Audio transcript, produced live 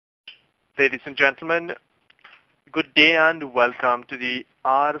Ladies and gentlemen, good day and welcome to the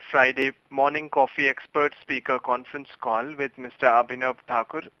our Friday morning coffee expert speaker conference call with Mr. Abhinav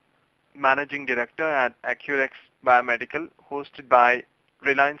Thakur, Managing Director at Accurex Biomedical, hosted by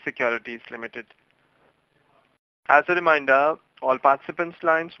Reliance Securities Limited. As a reminder, all participants'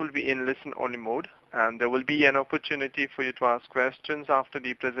 lines will be in listen-only mode, and there will be an opportunity for you to ask questions after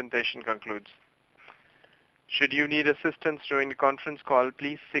the presentation concludes. Should you need assistance during the conference call,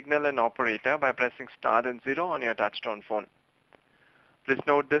 please signal an operator by pressing star and 0 on your touchtone phone. Please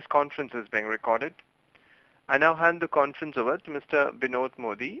note this conference is being recorded. I now hand the conference over to Mr. Binod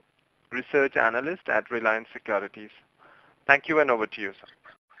Modi, Research Analyst at Reliance Securities. Thank you and over to you, sir.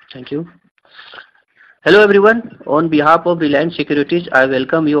 Thank you. Hello everyone. On behalf of Reliance Securities, I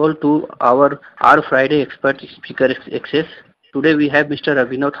welcome you all to our Friday Expert Speaker Access. Today we have Mr.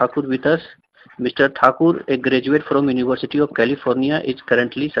 Abhinav Thakur with us. Mr. Thakur, a graduate from University of California, is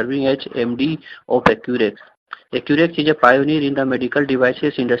currently serving as MD of Accurex. Accurex is a pioneer in the medical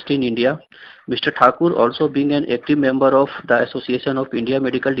devices industry in India. Mr. Thakur, also being an active member of the Association of India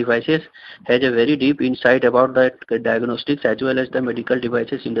Medical Devices, has a very deep insight about the diagnostics as well as the medical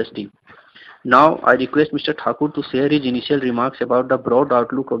devices industry. Now, I request Mr. Thakur to share his initial remarks about the broad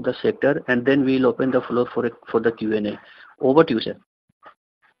outlook of the sector, and then we will open the floor for the Q&A. Over to you, sir.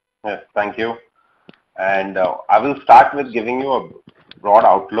 Yes, thank you. And I will start with giving you a broad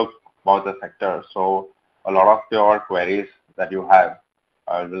outlook about the sector. So a lot of your queries that you have,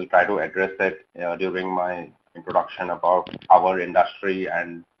 I will try to address it during my introduction about our industry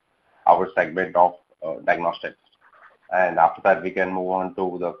and our segment of diagnostics. And after that, we can move on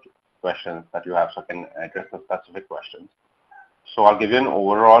to the questions that you have, so I can address the specific questions. So I'll give you an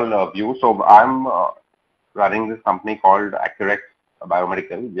overall view. So I'm running this company called Accurex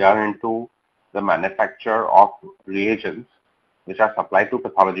Biomedical. We are into the manufacture of reagents which are supplied to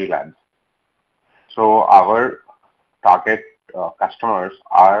pathology labs. So our target customers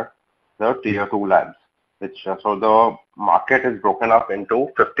are the tier 2 labs, which so the market is broken up into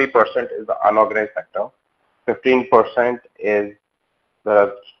 50% is the unorganized sector, 15% is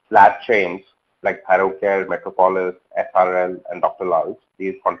the lab chains like Thyrocare, Metropolis, SRL, and Dr. Lal's.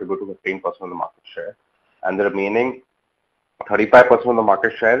 These contribute to 15% of the market share, and the remaining 35% of the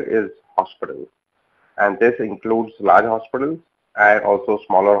market share is hospitals, and this includes large hospitals and also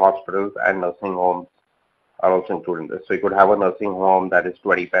smaller hospitals, and nursing homes are also included in this. So you could have a nursing home that is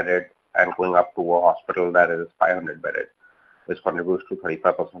 20 bedded and going up to a hospital that is 500 bedded, which contributes to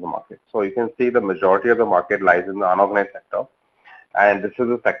 35% of the market. So you can see the majority of the market lies in the unorganized sector, and this is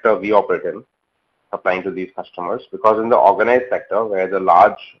the sector we operate in, supplying to these customers, because in the organized sector, where the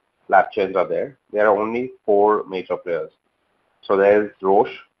large lab chains are there are only 4 major players. So there is Roche,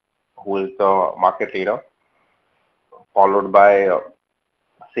 who is the market leader, followed by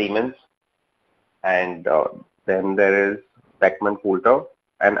Siemens, and then there is Beckman Coulter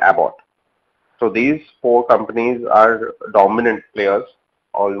and Abbott. So these 4 companies are dominant players,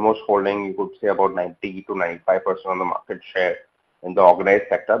 almost holding, you could say, about 90 to 95% of the market share in the organized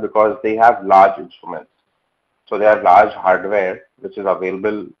sector, because they have large instruments. So they have large hardware which is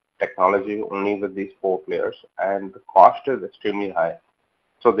available technology only with these 4 players, and the cost is extremely high.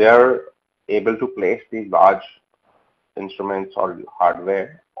 So they are able to place these large instruments or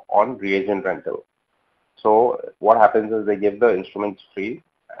hardware on reagent rental. So what happens is they give the instruments free,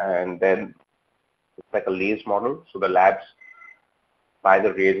 and then it's like a lease model. So the labs buy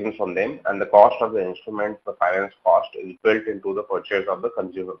the reagents from them, and the cost of the instrument, the finance cost, is built into the purchase of the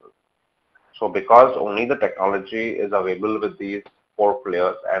consumable. So because only the technology is available with these 4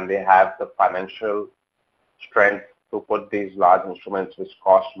 players, and they have the financial strength to put these large instruments which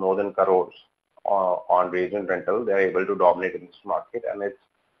cost more than crores on reagent rental, they are able to dominate in this market, and it's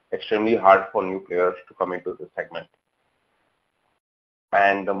extremely hard for new players to come into this segment.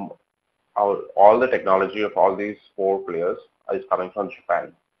 And all the technology of all these 4 players is coming from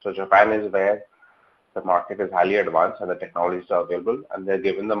Japan. So Japan is where the market is highly advanced and the technologies are available, and they're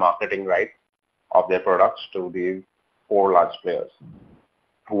given the marketing rights of their products to these 4 large players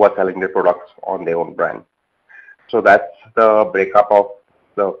who are selling their products on their own brand. So that's the breakup of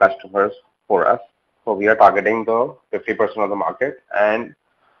the customers for us. So we are targeting the 50% of the market, and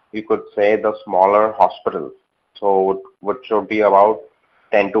you could say the smaller hospitals, so which should be about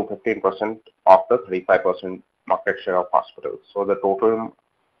 10 to 15% of the 35% market share of hospitals. So the total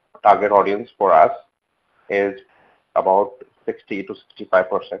target audience for us is about 60 to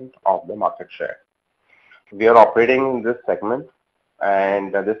 65% of the market share. We are operating in this segment,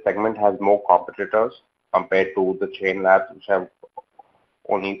 and this segment has more competitors compared to the chain labs, which have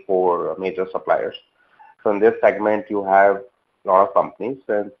only 4 major suppliers. So in this segment, you have a lot of companies,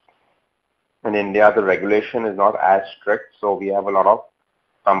 and In India, the regulation is not as strict, so we have a lot of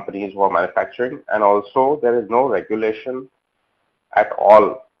companies who are manufacturing, and also there is no regulation at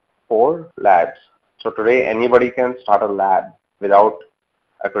all for labs. So today, anybody can start a lab without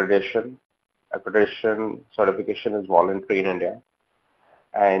accreditation. Accreditation certification is voluntary in India,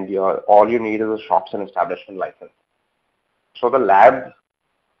 and all you need is a shops and establishment license. So the labs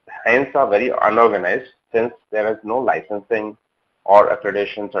hence are very unorganized since there is no licensing or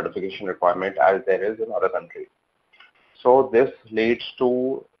accreditation certification requirement as there is in other countries. So this leads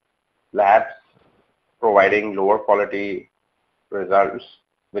to labs providing lower quality results,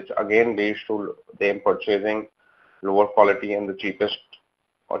 which again leads to them purchasing lower quality and the cheapest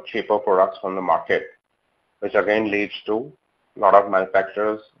or cheaper products from the market, which again leads to a lot of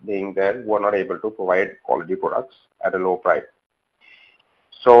manufacturers being there who are not able to provide quality products at a low price.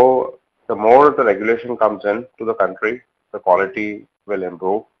 So the more the regulation comes in to the country, the quality will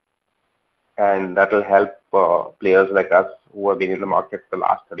improve, and that will help players like us who have been in the market for the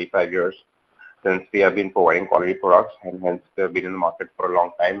last 35 years, since we have been providing quality products, and hence they have been in the market for a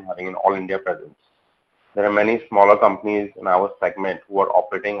long time, having an all-India presence. There are many smaller companies in our segment who are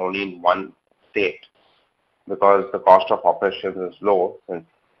operating only in one state because the cost of operations is low, since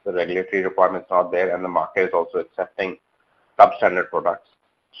the regulatory requirements are not there and the market is also accepting substandard products.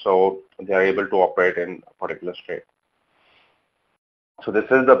 So they are able to operate in a particular state. So this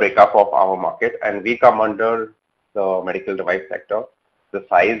is the breakup of our market, and we come under the medical device sector. The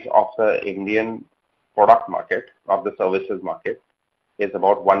size of the Indian product market, of the services market, is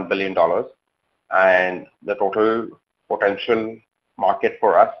about $1 billion, and the total potential market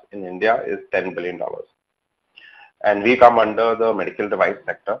for us in India is $10 billion. And we come under the medical device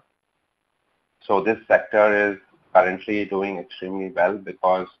sector. So this sector is currently doing extremely well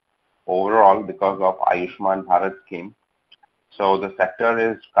because overall, because of Ayushman Bharat scheme. So the sector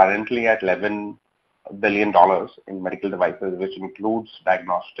is currently at $11 billion in medical devices, which includes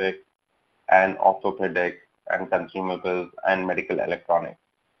diagnostics and orthopedics and consumables and medical electronics.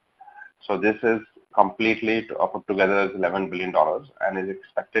 So this is completely put together as $11 billion and is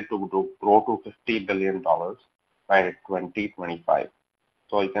expected to grow to $50 billion by 2025.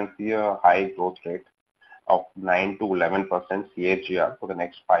 So you can see a high growth rate of 9 to 11% CAGR for the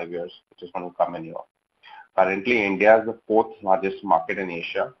next 5 years, which is going to come in here. Currently, India is the 4th largest market in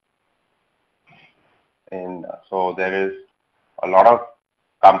Asia. And so there is a lot of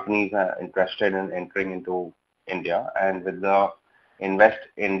companies interested in entering into India, and with the Invest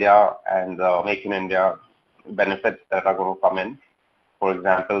India and the Make in India benefits that are going to come in. For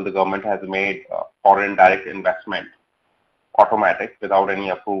example, the government has made foreign direct investment automatic without any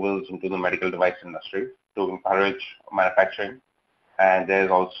approvals into the medical device industry to encourage manufacturing. And there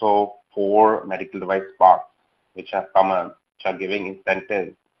is also 4 medical device parks which have come on, which are giving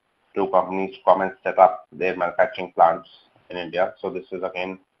incentives to companies to come and set up their manufacturing plants in India. So this is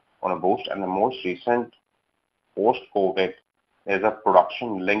again on a boost. And the most recent post-COVID is a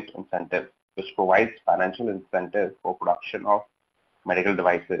production-linked incentive, which provides financial incentive for production of medical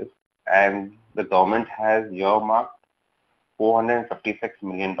devices. And the government has earmarked $456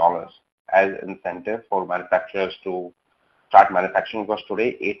 million as incentive for manufacturers to start manufacturing, because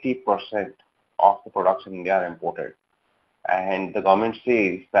today 80% of the products in India are imported. And the government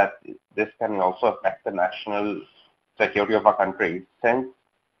says that this can also affect the national security of our country, since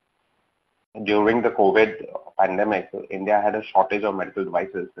during the COVID pandemic, India had a shortage of medical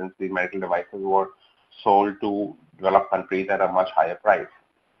devices, since the medical devices were sold to developed countries at a much higher price.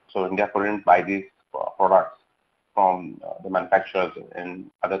 So India couldn't buy these products from the manufacturers in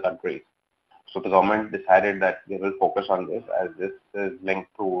other countries. So the government decided that they will focus on this, as this is linked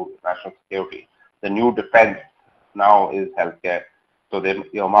to national security. The new defense now is healthcare. So they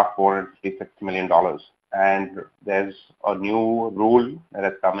earmarked $456 million. And there's a new rule that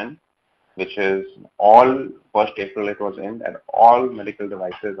has come in, which is all 1st April it was in, and all medical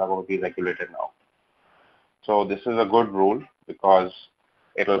devices are going to be regulated now. So this is a good rule because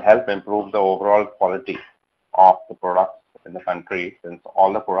it will help improve the overall quality of the products in the country, since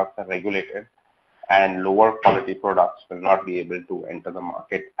all the products are regulated and lower quality products will not be able to enter the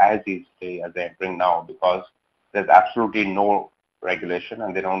market as easily as they're entering now, because there's absolutely no regulation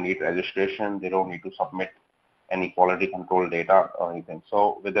and they don't need registration, they don't need to submit any quality control data or anything.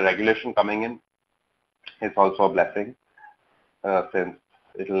 So with the regulation coming in, it's also a blessing, since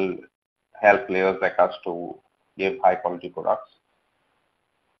it will help players like us to give high quality products.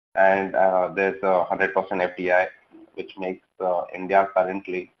 And there's a 100% FDI, which makes India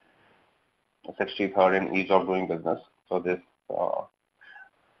currently 63rd in ease of doing business. So this 100%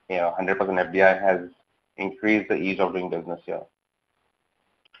 FDI has increased the ease of doing business here.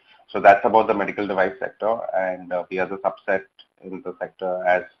 So that's about the medical device sector, and we are the subset in the sector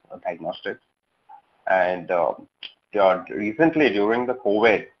as diagnostics. And recently, during the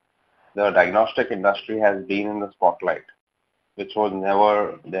COVID, the diagnostic industry has been in the spotlight, which was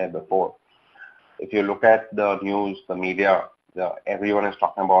never there before. If you look at the news, the media, everyone is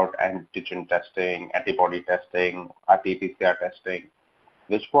talking about antigen testing, antibody testing, RT-PCR testing,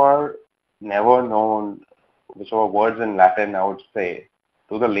 which were never known, which were words in Latin, I would say,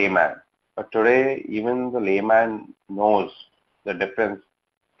 to the layman. But today, even the layman knows the difference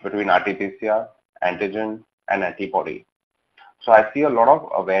between RT-PCR, antigen, and antibody. So I see a lot of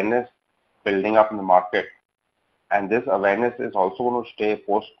awareness building up in the market. And this awareness is also going to stay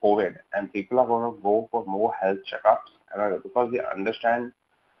post-COVID, and people are going to go for more health checkups because they understand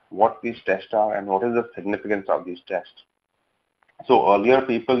what these tests are and what is the significance of these tests. So earlier,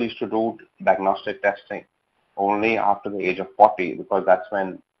 people used to do diagnostic testing only after the age of 40 because that's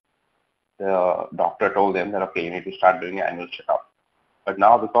when the doctor told them that, okay, you need to start doing an annual checkup. But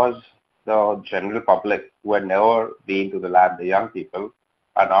now, because the general public who had never been to the lab, the young people,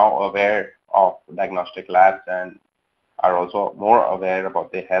 are now aware of diagnostic labs and are also more aware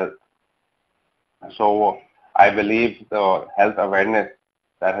about their health. So I believe the health awareness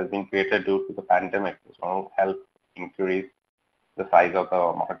that has been created due to the pandemic is going to help increase the size of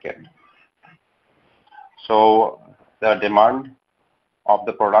the market. So the demand of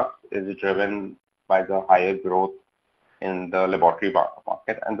the product is driven by the higher growth in the laboratory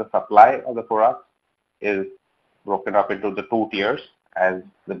market, and the supply of the product is broken up into the two tiers as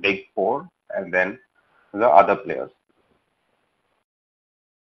the big four and then the other players.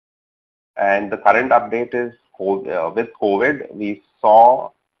 And the current update is with COVID, we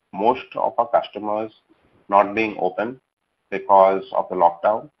saw most of our customers not being open because of the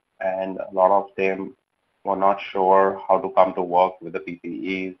lockdown, and a lot of them were not sure how to come to work with the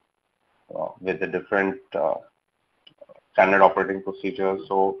PPEs, with the different standard operating procedures.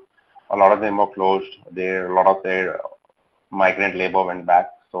 So a lot of them were closed. A lot of their migrant labor went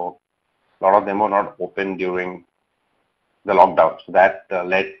back. So a lot of them were not open during the lockdown. So that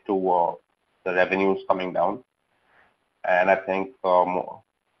led to the revenues coming down. And I think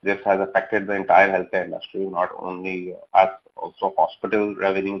this has affected the entire healthcare industry, not only us, also hospital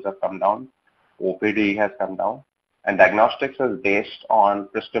revenues have come down, OPD has come down, and diagnostics is based on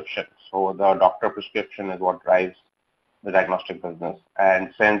prescription. So the doctor prescription is what drives the diagnostic business.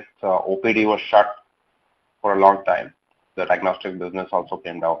 And since OPD was shut for a long time, the diagnostic business also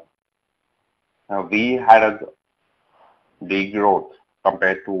came down. Now we had a degrowth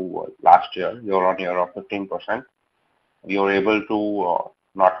compared to last year on year of 15%. We were able to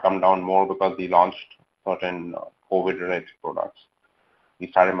not come down more because we launched certain COVID-related products. We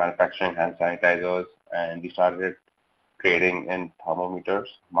started manufacturing hand sanitizers, and we started trading in thermometers,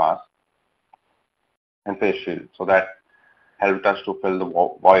 masks, and face shields. So that helped us to fill the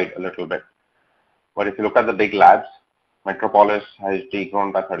void a little bit. But if you look at the big labs, Metropolis has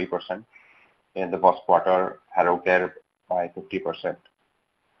degrown by 30% in the first quarter, HarrowCare by 50%,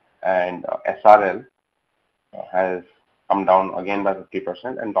 and SRL has come down again by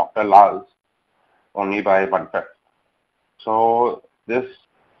 50%, and Dr. Lal's only by 1/5. So the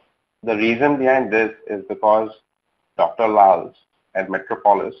reason behind this is because Dr. Lal's and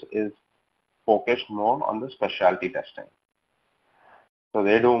Metropolis is focused more on the specialty testing. So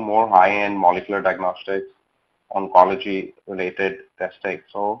they do more high-end molecular diagnostics, oncology-related testing.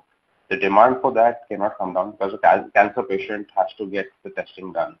 So the demand for that cannot come down because a cancer patient has to get the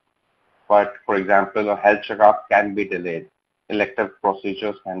testing done. But for example, a health checkup can be delayed. Elective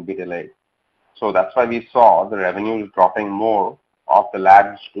procedures can be delayed. So that's why we saw the revenue dropping more of the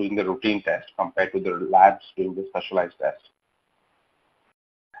labs doing the routine test compared to the labs doing the specialized test.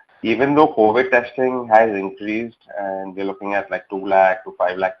 Even though COVID testing has increased and we're looking at like 2 lakh to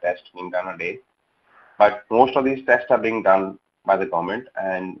 5 lakh tests being done a day, but most of these tests are being done by the government,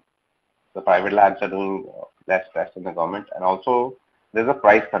 and the private labs are doing less tests in the government, and also there's a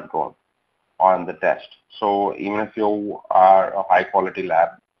price control on the test. So even if you are a high quality lab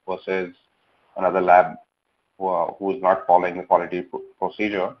versus another lab who is not following the quality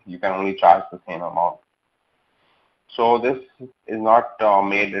procedure, you can only charge the same amount. So this is not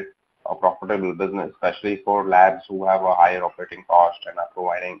made it a profitable business, especially for labs who have a higher operating cost and are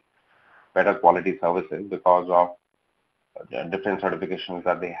providing better quality services because of the different certifications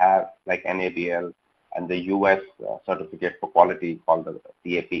that they have, like NABL and the US certificate for quality called the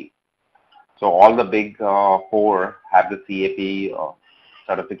CAP. So all the big four have the CAP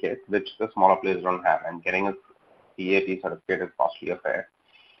certificate, which the smaller players don't have, and getting a CAP certificate is costly affair.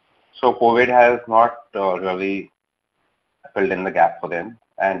 So COVID has not really filled in the gap for them,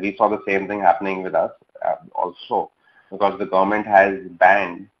 And we saw the same thing happening with us also, because the government has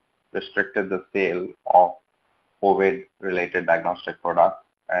restricted the sale of COVID-related diagnostic products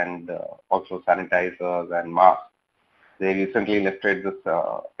and also sanitizers and masks. They recently lifted this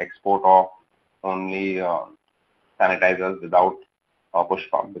export of only sanitizers without push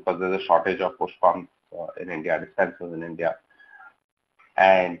pump, because there's a shortage of push pumps in India, dispensers in India.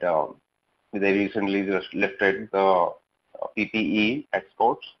 And they recently just lifted the PPE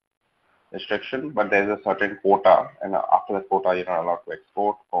exports restriction, but there's a certain quota, and after the quota, you're not allowed to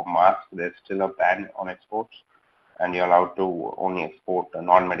export. For masks, there's still a ban on exports, and you're allowed to only export a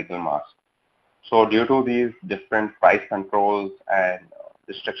non-medical mask. So due to these different price controls and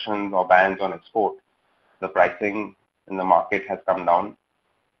restrictions or bans on export, the pricing in the market has come down.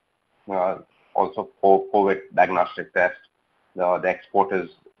 Also for COVID diagnostic test, the export is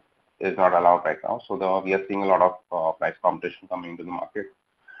not allowed right now. So we are seeing a lot of price competition coming into the market.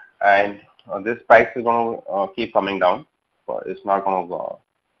 And this price is going to keep coming down. It's not going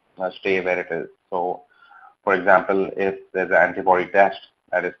to stay where it is. So, for example, if there's an antibody test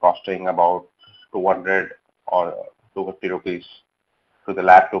that is costing about 200 or 250 rupees to the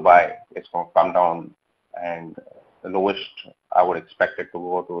lab to buy, it's going to come down, and the lowest I would expect it to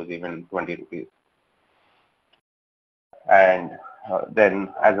go to is even 20 rupees. And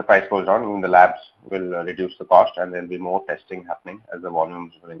then as the price goes down, even the labs will reduce the cost, and there'll be more testing happening as the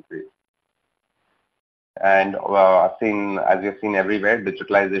volumes will increase. And as you've seen everywhere,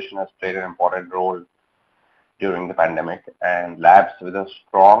 digitalization has played an important role during the pandemic, and labs with a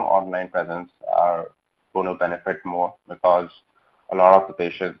strong online presence are going to benefit more, because a lot of the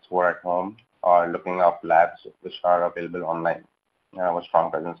patients who are at home are looking up labs which are available online, have a strong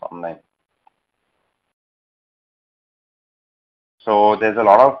presence online. So there's a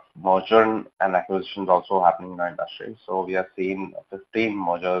lot of merger and acquisitions also happening in our industry. So we have seen 15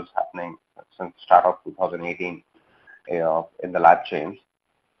 mergers happening since the start of 2018 in the lab chains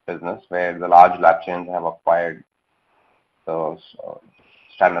business, where the large lab chains have acquired those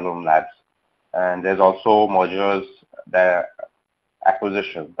standalone labs. And there's also mergers,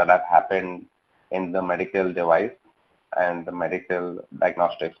 acquisitions that have happened in the medical device and the medical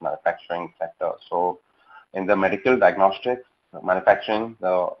diagnostics manufacturing sector. So in the medical diagnostics manufacturing,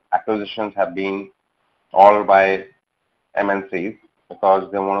 the acquisitions have been all by MNCs,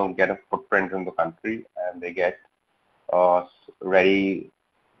 because they want to get a footprint in the country, and they get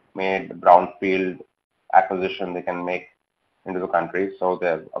ready-made brownfield acquisition they can make into the country. So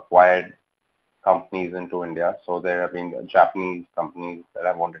they've acquired companies into India. So there have been Japanese companies that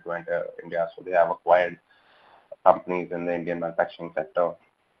have wanted to enter India, so they have acquired companies in the Indian manufacturing sector.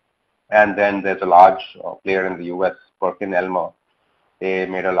 And then there's a large player in the US, Perkin-Elmer. They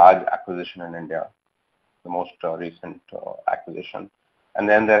made a large acquisition in India, the most recent acquisition. And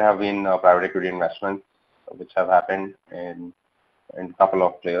then there have been private equity investments which have happened in a couple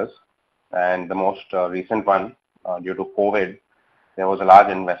of players. And the most recent one, due to COVID, there was a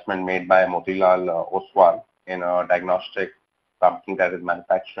large investment made by Motilal Oswal in a diagnostic company that is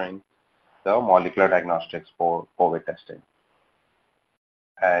manufacturing the molecular diagnostics for COVID testing.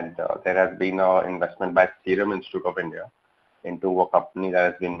 And there has been an investment by Serum Institute of India into a company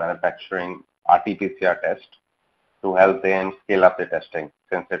that has been manufacturing RT-PCR test to help them scale up the testing.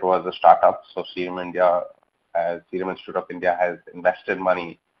 Since it was a startup, so Serum Institute of India has invested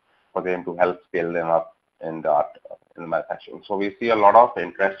money for them to help scale them up in the manufacturing. So we see a lot of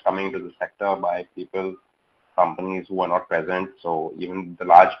interest coming into the sector by companies who are not present. So even the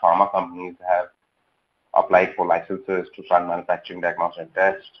large pharma companies have applied for licenses to start manufacturing diagnostic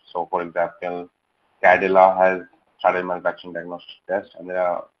tests. So for example, Cadila has started manufacturing diagnostic tests, and there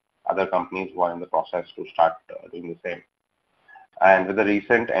are other companies who are in the process to start doing the same. And with the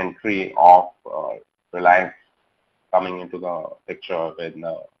recent entry of Reliance coming into the picture with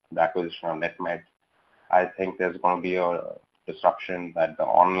the acquisition of NetMed, I think there's going to be a disruption that the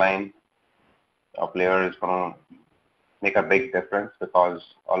online player is going to make a big difference, because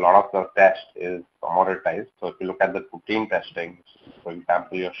a lot of the test is commoditized. So if you look at the routine testing, for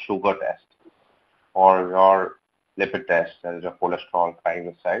example, your sugar test or your lipid test, that is your cholesterol,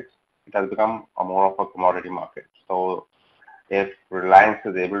 triglycerides, it has become more of a commodity market. So if Reliance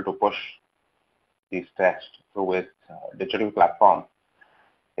is able to push these tests through its digital platform,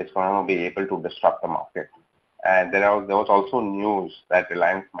 it's going to be able to disrupt the market. And there was also news that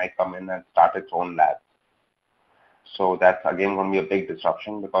Reliance might come in and start its own lab. So that's again going to be a big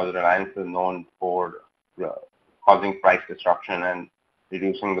disruption, because Reliance is known for causing price disruption and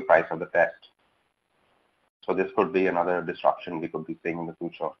reducing the price of the test. So this could be another disruption we could be seeing in the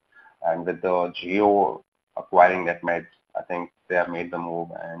future. And with the Geo acquiring NetMed, I think they have made the move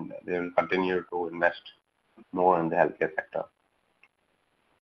and they will continue to invest more in the healthcare sector.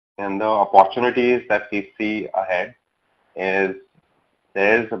 And the opportunities that we see ahead is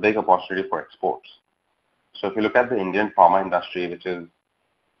there is a big opportunity for exports. So if you look at the Indian pharma industry, which is,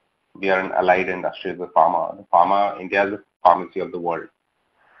 we are an allied industry with pharma, India is the pharmacy of the world.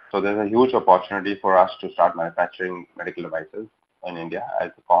 So there's a huge opportunity for us to start manufacturing medical devices in India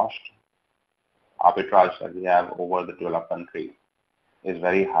as the cost arbitrage that we have over the developed countries is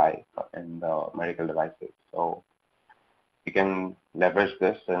very high in the medical devices. So we can leverage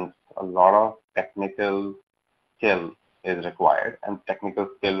this since a lot of technical skill is required, and technical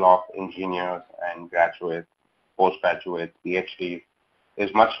skill of engineers and graduates, postgraduates, PhDs is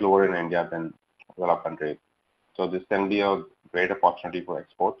much lower in India than developed countries. So this can be a great opportunity for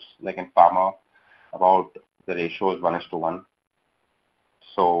exports. Like in pharma, about the ratio is 1:1.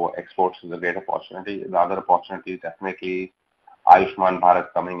 So exports is a great opportunity. The other opportunity is definitely Ayushman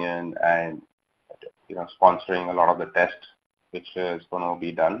Bharat coming in and sponsoring a lot of the tests, which is going to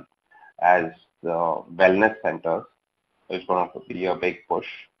be done as the wellness centers is going to be a big push,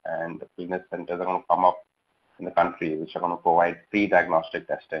 and the wellness centers are going to come up in the country, which are going to provide free diagnostic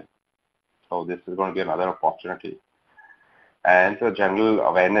testing. So this is going to be another opportunity. And the general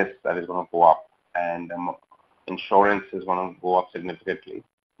awareness that is going to go up, and insurance is going to go up significantly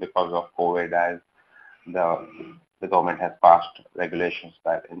because of COVID, as the government has passed regulations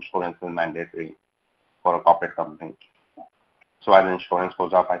that insurance is mandatory for a corporate company. So as insurance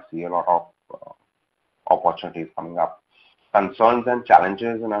goes up, I see a lot of opportunities coming up. Concerns and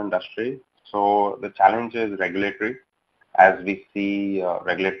challenges in our industry. So the challenge is regulatory. As we see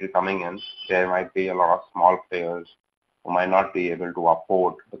regulatory coming in, there might be a lot of small players who might not be able to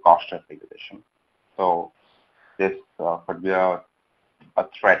afford the cost of regulation. So this could be a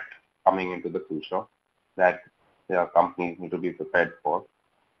threat coming into the future that the companies need to be prepared for.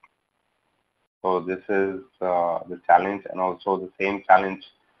 So this is the challenge, and also the same challenge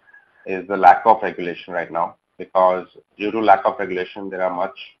is the lack of regulation right now, because due to lack of regulation, there are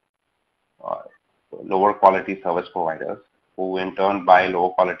much lower quality service providers who in turn buy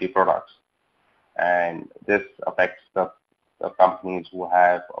low quality products, and this affects the companies who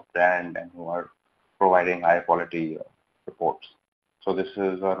have a brand and who are providing high quality reports. So this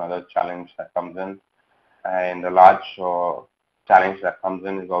is another challenge that comes in, and a large challenge that comes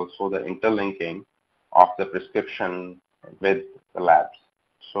in is also the interlinking of the prescription with the labs.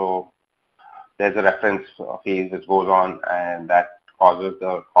 So there's a reference fees which goes on, and that causes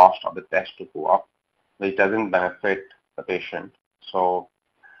the cost of the test to go up, which doesn't benefit the patient. So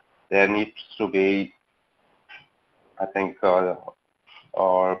there needs to be, I think, a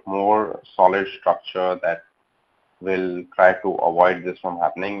more solid structure that will try to avoid this from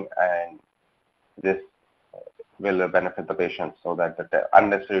happening, and this will benefit the patient so that the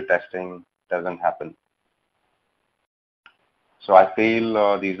unnecessary testing doesn't happen. So I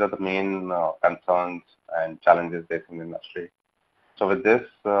feel these are the main concerns and challenges facing the industry. So with this,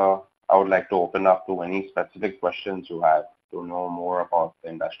 I would like to open up to any specific questions you have to know more about the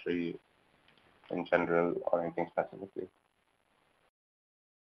industry in general or anything specifically.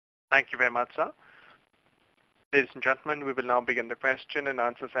 Thank you very much, sir. Ladies and gentlemen, we will now begin the question and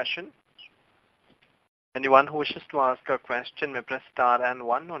answer session. Anyone who wishes to ask a question may press star and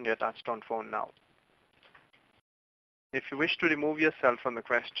 1 on your touchtone phone now. If you wish to remove yourself from the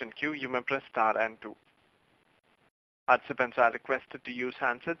question queue, you may press star and 2. Participants are requested to use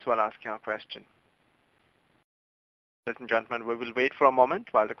handsets while asking a question. Ladies and gentlemen, we will wait for a moment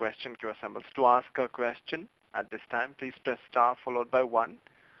while the question queue assembles. To ask a question at this time, please press star followed by 1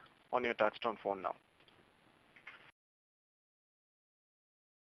 on your touchtone phone now.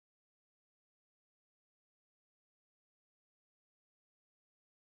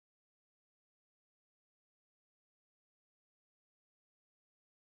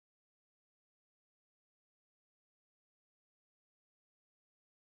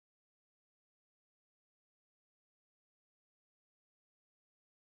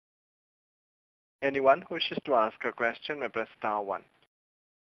 Anyone who wishes to ask a question may press star 1.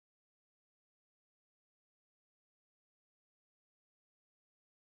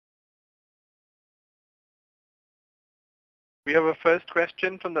 We have a first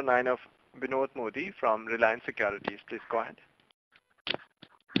question from the line of Vinod Modi from Reliance Securities. Please go ahead.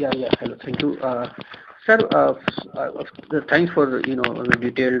 Yeah. Hello. Thank you, sir. Thanks for the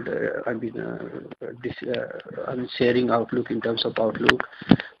detailed sharing outlook in terms of outlook.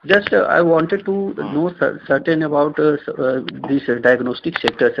 Just I wanted to know certain about this diagnostic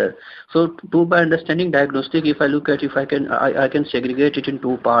sector, sir. So, to my understanding, diagnostic, if I look at, if I can segregate it in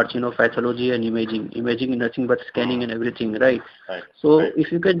two parts, pathology and imaging. Imaging is nothing but scanning and everything, right? Right. So, Right.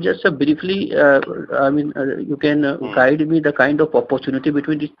 if you can just briefly, you can guide me the kind of opportunity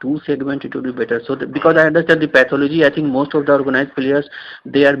between these two segments, it would be better. So, because I understand the pathology, I think most of the organized players,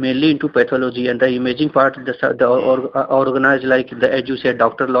 they are mainly into pathology, and the imaging part, organized, like as you said,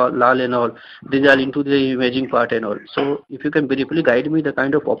 Dr. Lal and all, these are into the imaging part and all. So if you can briefly guide me the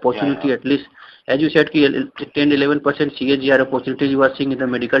kind of opportunity, at least, as you said, 10-11% CAGR opportunity you are seeing in the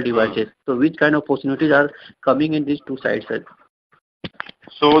medical devices. So which kind of opportunities are coming in these two sides, sir?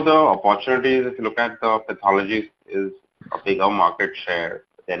 So the opportunities, if you look at the pathology, is a bigger market share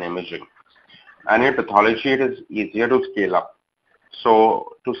than imaging. And in pathology, it is easier to scale up.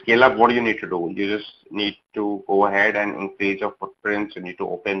 So to scale up, what do you need to do? You just need to go ahead and increase your footprints. You need to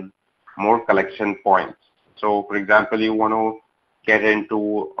open more collection points. So for example, you want to get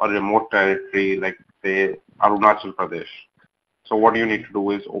into a remote territory like say Arunachal Pradesh. So what you need to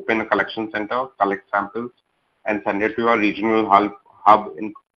do is open a collection center, collect samples, and send it to your regional hub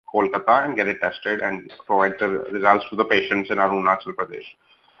in Kolkata and get it tested and provide the results to the patients in Arunachal Pradesh.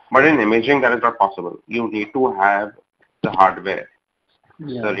 But in imaging, that is not possible. You need to have the hardware, the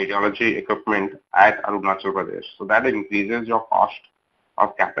radiology equipment at Arunachal Pradesh. So that increases your cost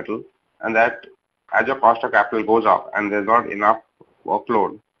of capital, and that as your cost of capital goes up and there's not enough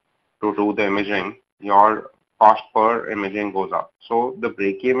workload to do the imaging, your cost per imaging goes up. So the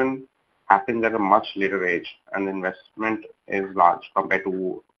break-even happens at a much later age, and the investment is large compared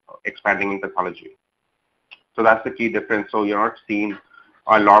to expanding in pathology. So that's the key difference. So you're not seeing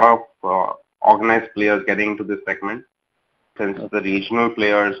a lot of organized players getting into this segment, since the regional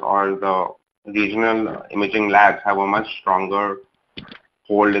players or the regional imaging labs have a much stronger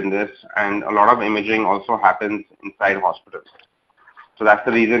hold in this, and a lot of imaging also happens inside hospitals. So that's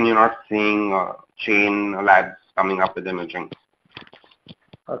the reason you're not seeing chain labs coming up with imaging.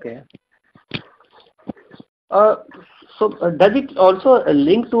 Okay. So does it also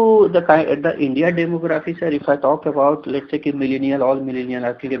link to the India demography, sir? If I talk about, let's say, all millennial,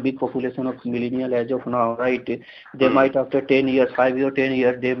 I think a big population of millennial as of now, right? They might after 10 years, 5 years, 10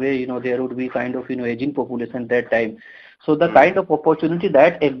 years, they may, there would be kind of, aging population that time. So the kind of opportunity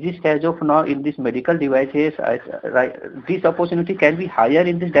that exists as of now in these medical devices, right, this opportunity can be higher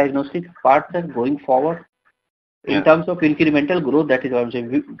in this diagnostic part, sir, going forward in terms of incremental growth. That is what I'm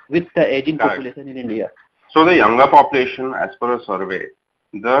saying, with the aging population in India. So the younger population, as per a survey,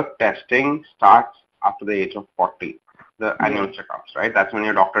 the testing starts after the age of 40, the annual checkups, right? That's when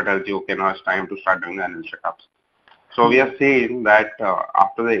your doctor tells you, okay, now it's time to start doing the annual checkups. So we are seeing that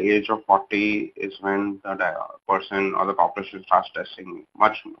after the age of 40 is when the person or the population starts testing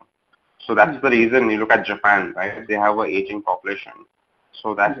much more. So that's the reason you look at Japan, right? They have an aging population.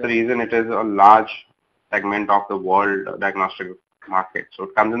 So that's the reason it is a large segment of the world diagnostic market. So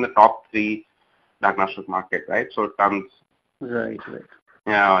it comes in the top 3 diagnostic market, right? So it comes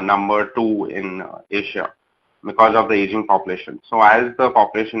number 2 in Asia because of the aging population. So as the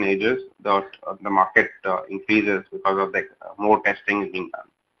population ages, the market increases because of the more testing is being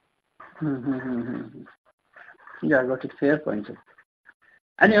done. Yeah, got it. Fair point, sir.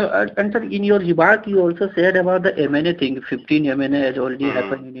 And sir, in your remark, you also said about the M&A thing. 15 M&A has already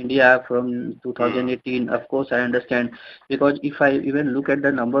happened in India from 2018. Of course, I understand, because if I even look at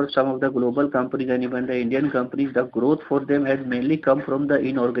the numbers, some of the global companies and even the Indian companies, the growth for them has mainly come from the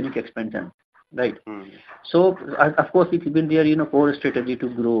inorganic expansion, right? So, of course, it's been their core strategy to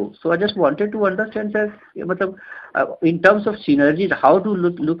grow. So I just wanted to understand, sir, in terms of synergies, how to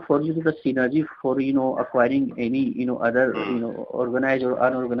look for the synergy for acquiring any other organized or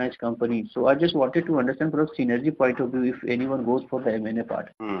unorganized company. So I just wanted to understand from a synergy point of view if anyone goes for the M&A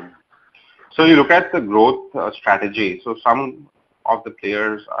part. So you look at the growth strategy. So some of the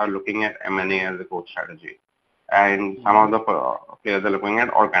players are looking at M&A as a growth strategy, and some of the players are looking at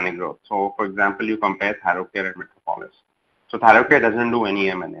organic growth. So for example, you compare Tharocare and Metropolis. So Tharocare doesn't do any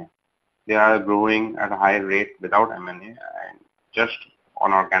M&A. They are growing at a high rate without M&A and just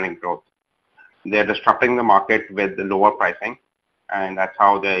on organic growth. They're disrupting the market with the lower pricing, and that's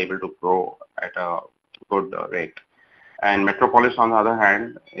how they're able to grow at a good rate. And Metropolis, on the other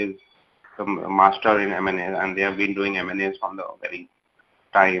hand, is the master in M&A, and they have been doing M&As from the very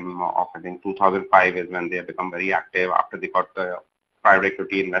time of, I think, 2005 is when they have become very active after they got the private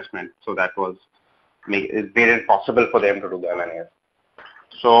equity investment. So that made it possible for them to do the M&As.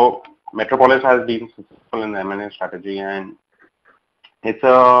 So Metropolis has been successful in the M&A strategy, and it's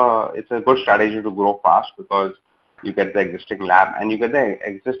a good strategy to grow fast, because you get the existing lab, and you get the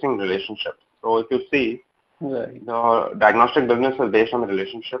existing relationships. So if you see, Right. the diagnostic business is based on the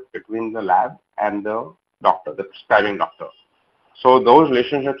relationship between the lab and the doctor, the prescribing doctor. So those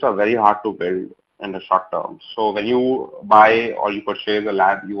relationships are very hard to build in the short term. So when you buy or you purchase a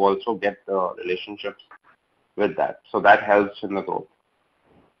lab, you also get the relationships with that. So that helps in the growth.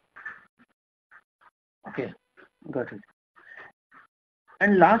 Okay, got it.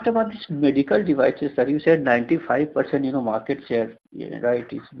 And last about this medical devices, sir, you said 95%, market share, yeah, right,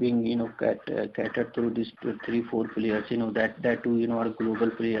 is being, catered through these three, four players, that too, are global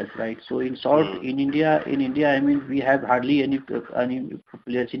players, right? So in short, in India, I mean, we have hardly any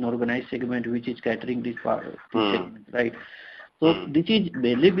players in organized segment which is catering this part, this segment, right? So this is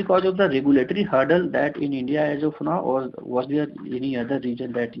mainly because of the regulatory hurdle that in India as of now, or was there any other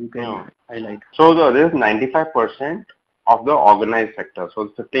region that you can highlight? So there is 95% of the organized sector.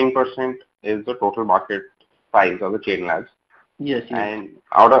 So 15% is the total market size of the chain labs. Yes. And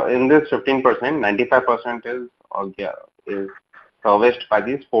in this 15%, 95% is serviced by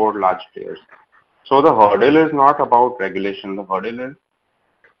these four large players. So the hurdle is not about regulation. The hurdle is,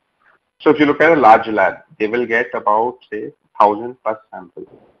 so if you look at a large lab, they will get about, say, 1,000 plus samples,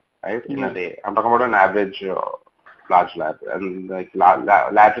 right, in a day. I'm talking about an average large lab, and like labs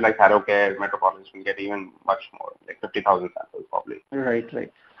like Accurex, Metropolis will get even much more, like 50,000 samples probably.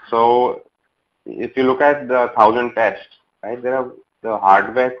 Right. So if you look at the 1,000 tests, right, the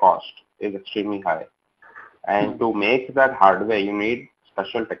hardware cost is extremely high, and to make that hardware, you need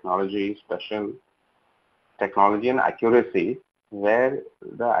special technology and accuracy, where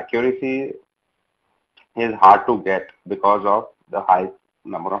the accuracy is hard to get because of the high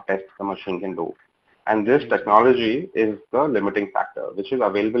number of tests the machine can do. And this technology is the limiting factor, which is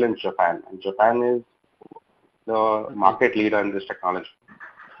available in Japan. And Japan is the market leader in this technology.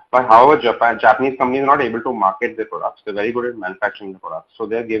 But however, Japanese companies are not able to market their products. They're very good at manufacturing the products. So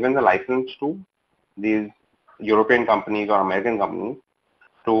they're given the license to these European companies or American companies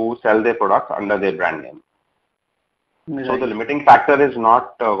to sell their products under their brand name. Right. So the limiting factor is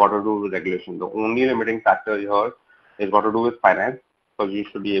not got to do with regulation. The only limiting factor here is got to do with finance, because you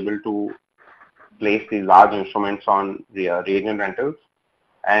should be able to place these large instruments on the reagent rentals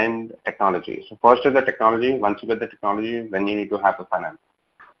and technology. So first is the technology. Once you get the technology, then you need to have the finance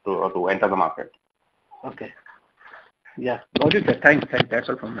to enter the market. Okay. Yeah. Got it, sir. Thanks. That's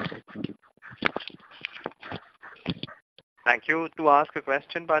all from my side. Thank you. Thank you. To ask a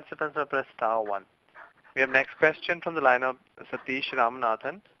question, participants will press star 1. We have next question from the line of Satish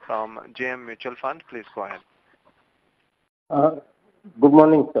Ramanathan from JM Mutual Fund. Please go ahead. Good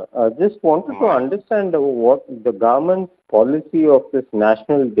morning, sir. Just wanted to understand what the government's policy of this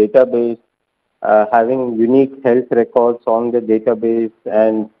national database, having unique health records on the database,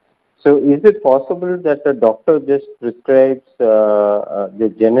 and so is it possible that a doctor just prescribes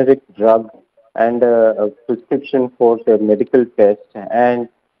the generic drug and a prescription for the medical test, and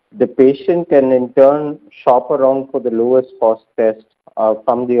the patient can in turn shop around for the lowest cost test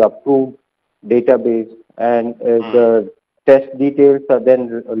from the approved database, and the test details are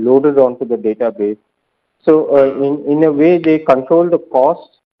then loaded onto the database. So in a way they control the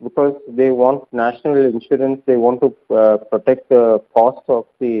cost because they want national insurance. They want to protect the cost of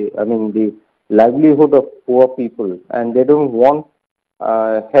the livelihood of poor people, and they don't want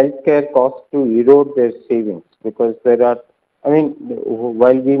healthcare costs to erode their savings, because there are,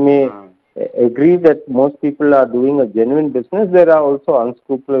 while we may agree that most people are doing a genuine business, there are also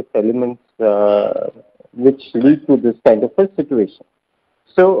unscrupulous elements which lead to this kind of a situation.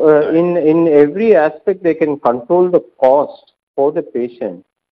 So in every aspect they can control the cost for the patient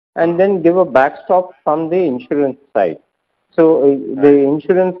and then give a backstop from the insurance side. So the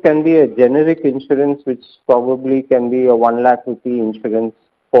insurance can be a generic insurance, which probably can be a 1 lakh rupee insurance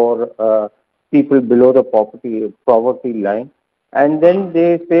for people below the poverty line. And then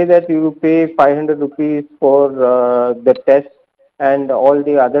they say that you pay 500 rupees for the test, and all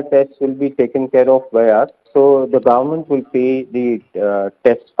the other tests will be taken care of by us. So the government will pay the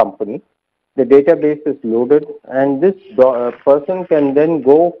test company. The database is loaded, and this person can then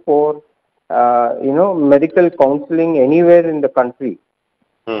go for medical counseling anywhere in the country,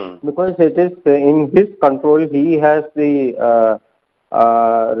 because it is in his control. He has the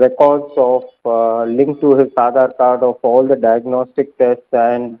records of linked to his Aadhaar card of all the diagnostic tests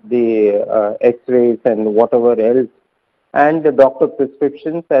and the X-rays and whatever else, and the doctor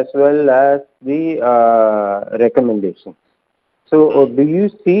prescriptions as well as the recommendations. So do you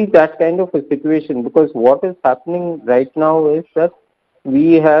see that kind of a situation? Because what is happening right now is that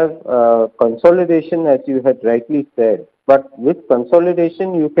we have consolidation, as you had rightly said, but with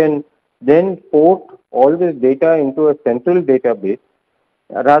consolidation you can then port all this data into a central database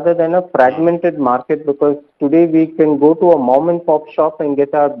rather than a fragmented market, because today we can go to a mom and pop shop and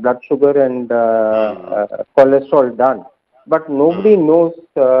get our blood sugar and cholesterol done. But nobody knows.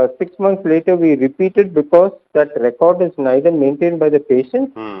 6 months later we repeat it because that record is neither maintained by the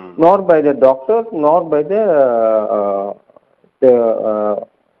patient, nor by the doctor, nor by the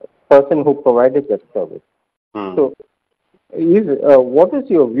person who provided that service. So, what is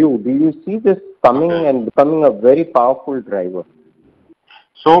your view? Do you see this coming and becoming a very powerful driver?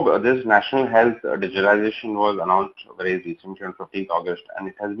 So this national health digitalization was announced very recently on 15th August, and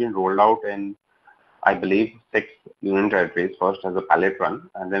it has been rolled out in, I believe, 6 union territories, first as a pilot run,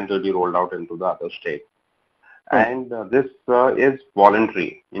 and then it will be rolled out into the other states. And this is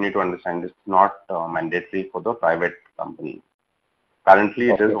voluntary. You need to understand it's not mandatory for the private companies.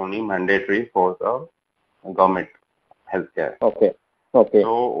 Currently, it is only mandatory for the government healthcare. Okay.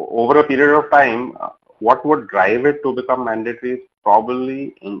 So over a period of time, what would drive it to become mandatory is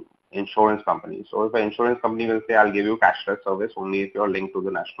probably insurance companies. So if an insurance company will say, I'll give you cashless service only if you're linked to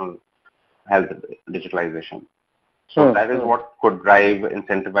the national health digitalization. So that is what could drive,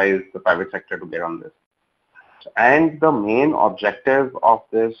 incentivize the private sector to get on this. And the main objective of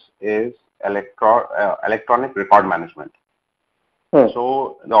this is electronic record management.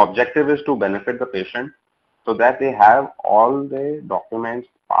 So the objective is to benefit the patient so that they have all the documents,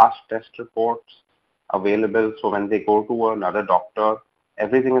 past test reports available. So when they go to another doctor,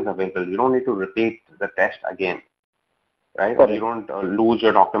 everything is available. You don't need to repeat the test again, right? Or you don't lose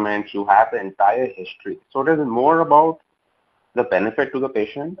your documents. You have the entire history. So it is more about the benefit to the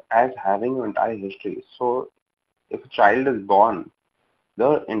patient as having your entire history. So if a child is born,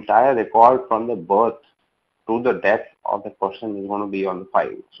 the entire record from the birth to the death of the person is going to be on the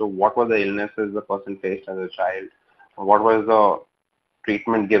file. So what were the illnesses the person faced as a child? What was the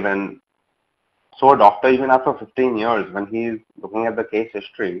treatment given? So a doctor, even after 15 years, when he is looking at the case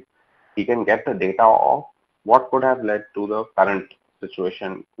history, he can get the data of what could have led to the current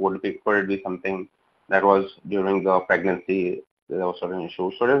situation. Could it be something that was during the pregnancy, there were certain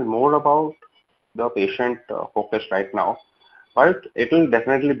issues. So it is more about the patient focus right now. But it will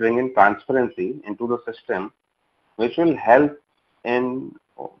definitely bring in transparency into the system, which will help in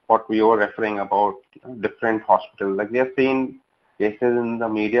what we were referring about, different hospitals. Like we have seen cases in the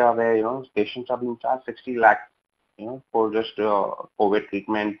media where, patients are being charged 60 lakhs, for just COVID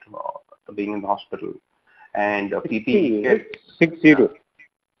treatment, being in the hospital. And PPE kits. 60.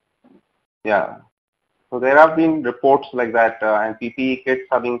 Yeah. So there have been reports like that, and PPE kits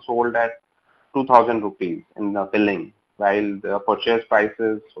are being sold at 2,000 rupees in the billing, while the purchase price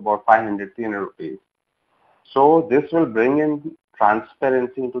is about 500, 300 rupees. So this will bring in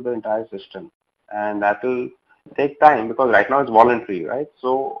transparency into the entire system, and that will take time because right now it's voluntary, right?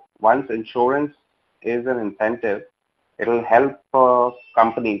 So once insurance is an incentive, it will help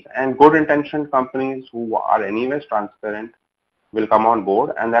companies, and good intentioned companies who are anyways transparent will come on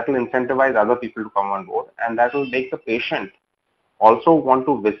board, and that will incentivize other people to come on board, and that will make the patient also want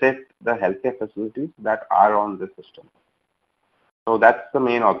to visit the healthcare facilities that are on this system. So that's the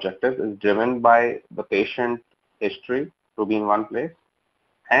main objective, is driven by the patient history to be in one place,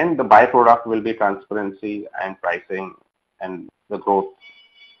 and the byproduct will be transparency and pricing and the growth.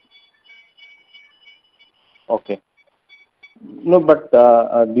 Okay. No, but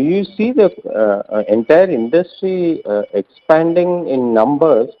do you see the entire industry expanding in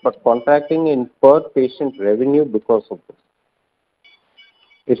numbers but contracting in per patient revenue because of this?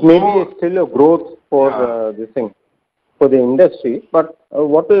 It may be still a growth for this thing, for the industry, but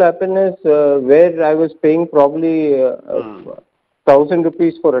what will happen is where I was paying probably 1,000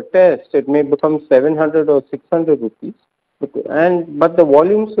 rupees for a test, it may become 700 or 600 rupees, but the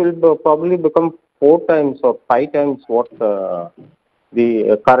volumes will probably become 4 times or 5 times what the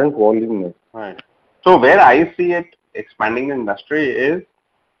current volume is. Right. So where I see it expanding the industry is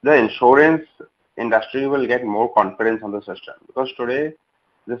the insurance industry will get more confidence on the system, because today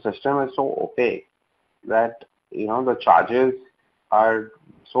the system is so opaque that the charges are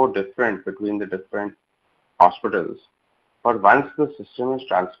so different between the different hospitals. But once the system is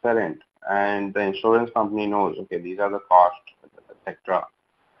transparent and the insurance company knows, okay, these are the costs, etc.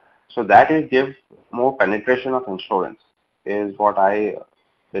 So that will give more penetration of insurance, is what I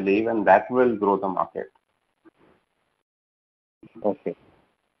believe, and that will grow the market. Okay.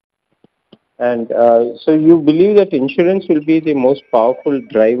 And so you believe that insurance will be the most powerful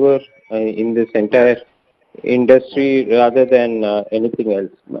driver in this entire industry rather than anything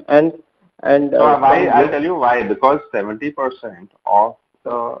else? And I'll tell you why. Because 70% of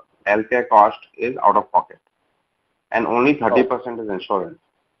the healthcare cost is out of pocket, and only 30% is insurance.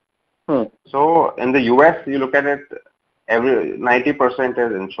 Hmm. So in the US, you look at it, every 90%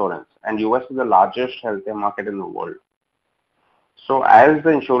 is insurance, and US is the largest healthcare market in the world. So as the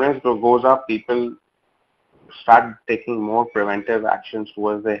insurance goes up, people start taking more preventive actions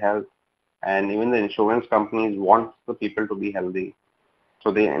towards their health, and even the insurance companies want the people to be healthy.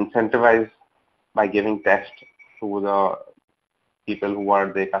 So they incentivize by giving tests to the people who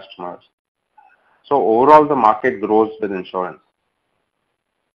are their customers. So overall, the market grows with insurance.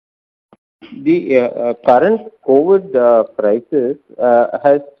 The current COVID crisis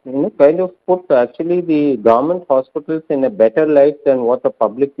has kind of put actually the government hospitals in a better light than what the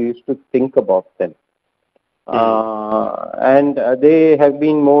public used to think about them. And they have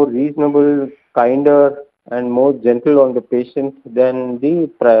been more reasonable, kinder, and more gentle on the patient than the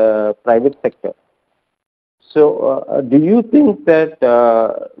private sector. So, do you think that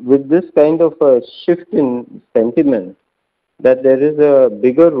with this kind of a shift in sentiment, that there is a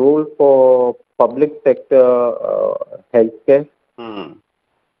bigger role for public sector healthcare?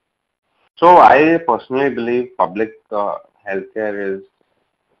 So I personally believe public healthcare is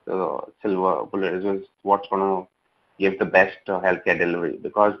the silver bullet, is what's going to give the best healthcare delivery,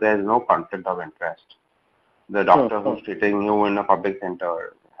 because there is no conflict of interest. The doctor who's treating you in a public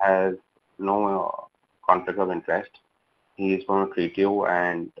center has no conflict of interest. He is going to treat you,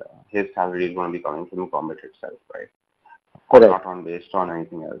 and his salary is going to be coming from the government itself, right? Not on based on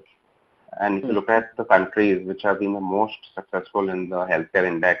anything else. And if you look at the countries which have been the most successful in the healthcare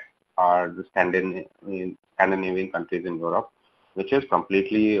index are the Scandinavian countries in Europe, which is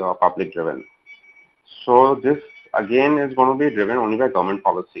completely public driven. So this again is going to be driven only by government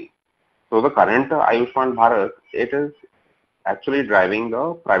policy. So the current Ayushman Bharat, it is actually driving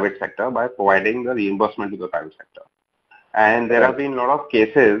the private sector by providing the reimbursement to the private sector. And there have been a lot of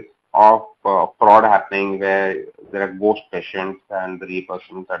cases of fraud happening where there are ghost patients and the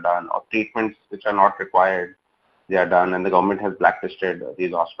reimbursements are done, or treatments which are not required, they are done, and the government has blacklisted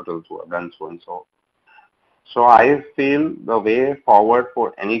these hospitals who have done so and so. So I feel the way forward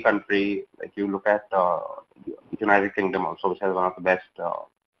for any country, like you look at United Kingdom also, which has one of the best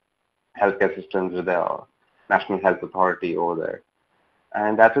healthcare systems with the National Health Authority over there.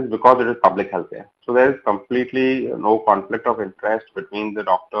 And that is because it is public healthcare. So there is completely no conflict of interest between the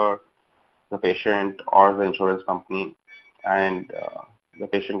doctor, the patient, or the insurance company, and the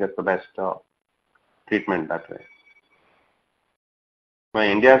patient gets the best treatment that way. But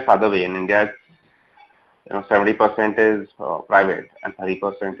in India, it's the other way. In India, 70% is private and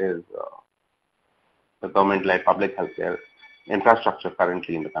 30% is the government-led public healthcare infrastructure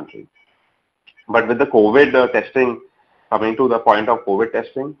currently in the country. But with the COVID testing, coming to the point of COVID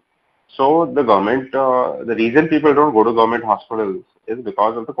testing, so the government, the reason people don't go to government hospitals is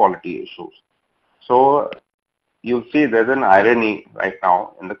because of the quality issues. So you see there's an irony right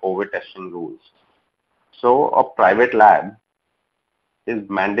now in the COVID testing rules. So a private lab is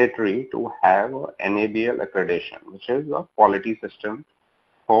mandatory to have NABL accreditation, which is a quality system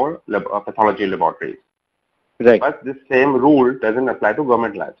for pathology laboratories. Right. But this same rule doesn't apply to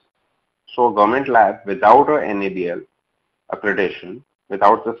government labs. So a government lab without a NABL accreditation,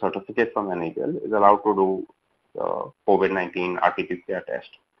 without the certificate from NABL, is allowed to do the COVID-19 RT-PCR test.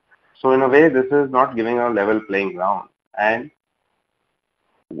 So in a way, this is not giving a level playing ground. And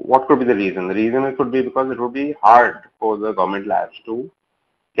what could be the reason? The reason it could be because it would be hard for the government labs to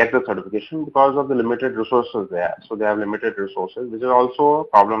get the certification because of the limited resources they have. So they have limited resources, which is also a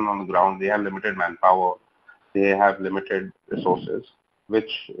problem on the ground. They have limited manpower. They have limited resources, which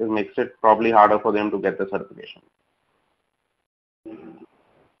makes it probably harder for them to get the certification.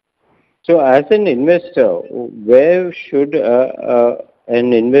 So as an investor, where should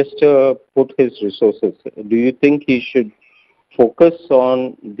an investor put his resources? Do you think he should focus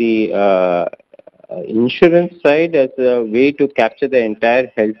on the insurance side as a way to capture the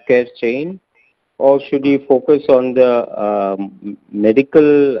entire healthcare chain, or should he focus on the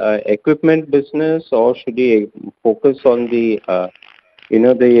medical equipment business, or should he focus on the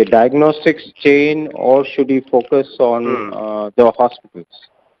the diagnostics chain, or should he focus on the hospitals?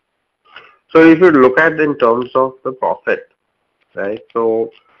 So if you look at in terms of the profit, right?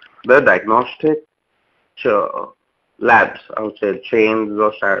 So the diagnostic labs, I would say chains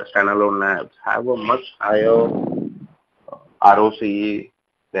or standalone labs, have a much higher ROCE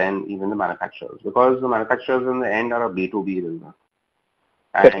than even the manufacturers, because the manufacturers in the end are a B2B business,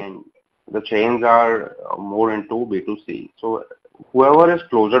 and the chains are more into B2C. So whoever is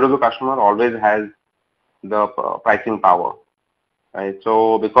closer to the customer always has the pricing power, right?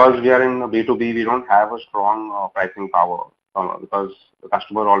 So because we are in B2B, we don't have a strong pricing power because the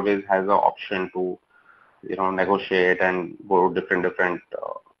customer always has an option to negotiate and go to different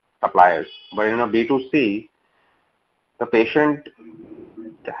suppliers. But in a B2C, the patient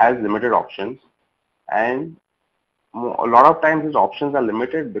has limited options, and a lot of times his options are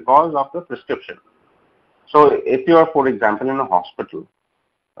limited because of the prescription. So if you are, for example, in a hospital,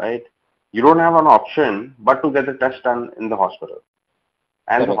 right, you don't have an option but to get the test done in the hospital.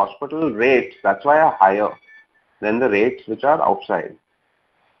 And the hospital rates, that's why, are higher than the rates which are outside.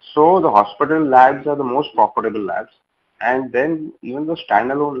 So the hospital labs are the most profitable labs. And then even the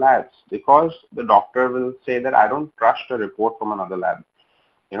standalone labs, because the doctor will say that I don't trust a report from another lab.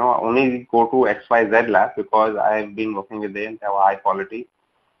 Only go to XYZ lab because I've been working with them, they have a high quality.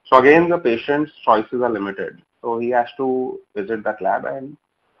 So again, the patient's choices are limited. So he has to visit that lab, and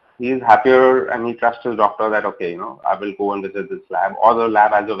he is happier and he trusts his doctor that, okay, I will go and visit this lab, or the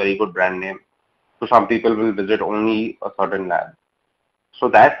lab has a very good brand name. So some people will visit only a certain lab. So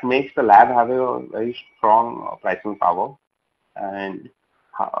that makes the lab have a very strong pricing power. And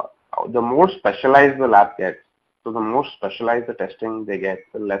the more specialized the lab gets, so the more specialized the testing they get,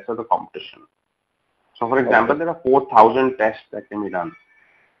 the lesser the competition. So for example, there are 4,000 tests that can be done,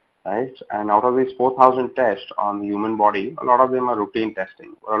 right? And out of these 4,000 tests on the human body, a lot of them are routine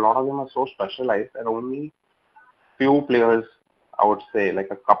testing, but a lot of them are so specialized that only few players, I would say, like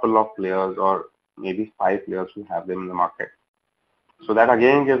a couple of players or maybe 5 players will have them in the market. So that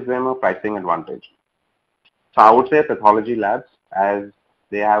again gives them a pricing advantage. So I would say pathology labs, as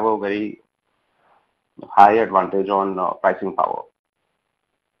they have a very high advantage on pricing power.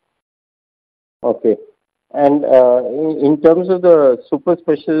 Okay. And in terms of the super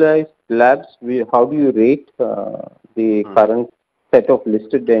specialized labs, how do you rate the current set of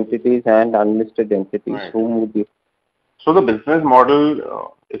listed entities and unlisted entities? Right. Whom would you? So the business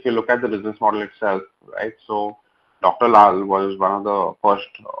model, if you look at the business model itself, right? So Dr. Lal was one of the first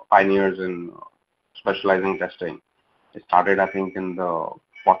pioneers in specializing testing. It started, I think, in the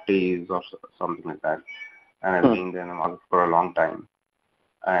 40s or something like that, and has been there in the market for a long time.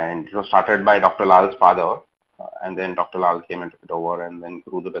 And it was started by Dr. Lal's father, and then Dr. Lal came and took it over and then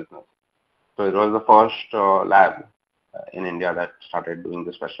grew the business. So it was the first lab in India that started doing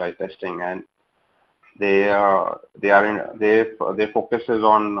the specialized testing, and their focus is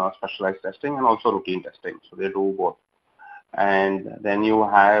on specialized testing and also routine testing. So they do both. And then you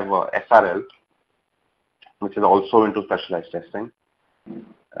have SRL, which is also into specialized testing,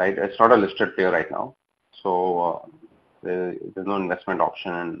 right? It's not a listed player right now, so there's no investment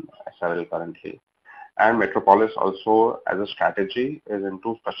option in SRL currently. And Metropolis also, as a strategy, is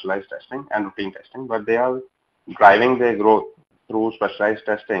into specialized testing and routine testing, but they are driving their growth through specialized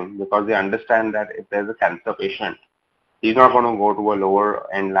testing because they understand that if there's a cancer patient, he's not going to go to a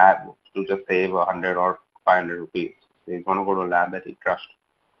lower end lab to just save 100 or 500 rupees. He's going to go to a lab that he trusts.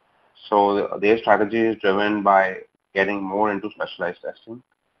 So their strategy is driven by getting more into specialized testing.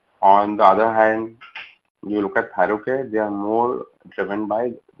 On the other hand, you look at Thyrocare, they are more driven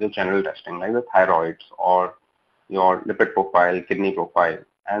by the general testing, like the thyroids or your lipid profile, kidney profile.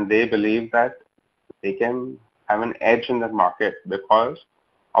 And they believe that they can have an edge in that market because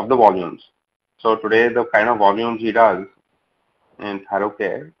of the volumes. So today, the kind of volumes he does in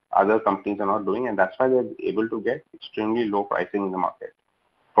Thyrocare, other companies are not doing, and that's why they're able to get extremely low pricing in the market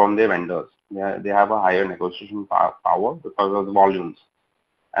from their vendors. They have a higher negotiation power because of the volumes.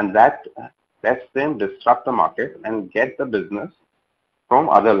 And that lets them disrupt the market and get the business from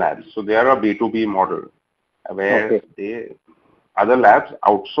other labs. So they are a B2B model where other labs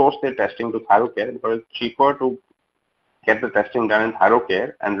outsource their testing to Thyrocare because it's cheaper to get the testing done in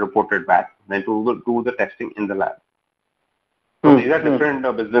Thyrocare and report it back than to do the testing in the lab. So these are different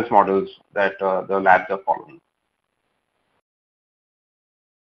business models that the labs are following.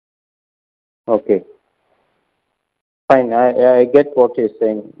 Okay. Fine, I get what you're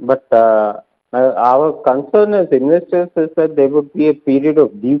saying, but our concern as investors is that there would be a period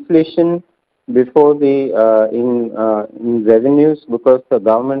of deflation before the in revenues because the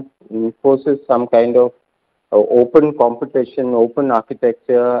government imposes some kind of open competition, open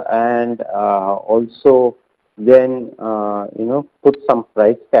architecture, and also then put some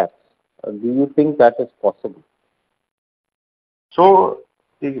price caps. Do you think that is possible? So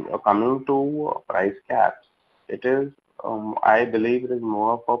coming to price caps, it is I believe it is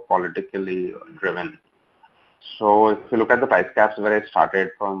more of a politically driven. So if you look at the price caps where it started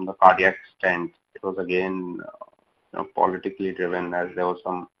from the cardiac stent, it was again politically driven as there was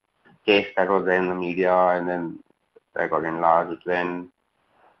some case that was there in the media and then that got enlarged. Then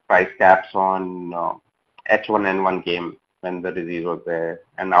price caps on H1N1 came when the disease was there,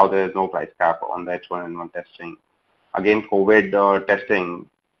 and now there is no price cap on the H1N1 testing. Again, COVID testing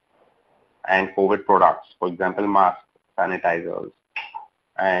and COVID products, for example, masks, sanitizers,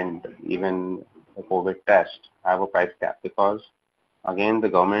 and even the COVID test have a price cap because again the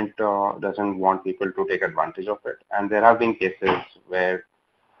government doesn't want people to take advantage of it, and there have been cases where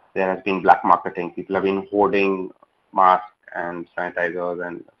there has been black marketing. People have been hoarding masks and sanitizers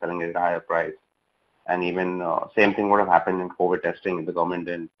and selling it at a higher price. And even same thing would have happened in COVID testing if the government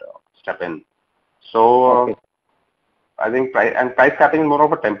didn't step in. So Okay. I think price capping is more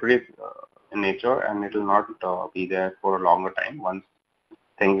of a temporary in nature, and it will not be there for a longer time. Once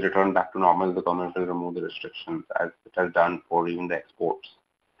things return back to normal, the government will remove the restrictions as it has done for even the exports.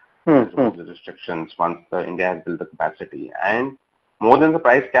 It has removed the restrictions once India has built the capacity. And more than the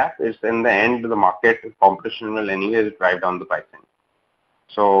price cap, is in the end the market competition will anyways drive down the pricing.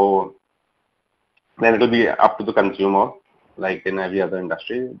 So then it will be up to the consumer, like in every other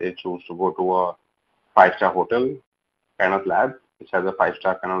industry. They choose to go to a five-star hotel kind of lab, which has a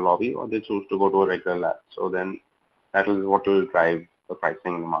five-star kind of lobby, or they choose to go to a regular lab. So then that is what will drive the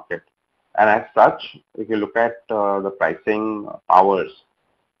pricing in the market. And as such, if you look at the pricing powers,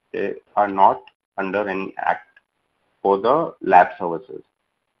 they are not under any act for the lab services.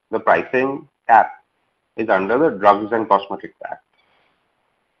 The pricing cap is under the Drugs and Cosmetics Act.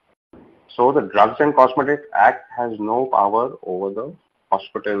 So the Drugs and Cosmetics Act has no power over the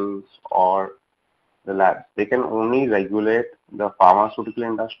hospitals or the labs. They can only regulate the pharmaceutical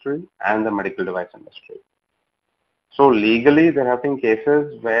industry and the medical device industry. So legally, there have been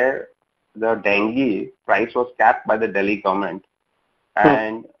cases where the dengue price was capped by the Delhi government,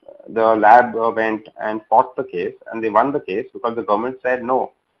 and the lab went and fought the case, and they won the case because the government said,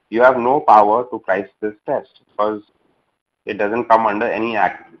 no, you have no power to price this test because it doesn't come under any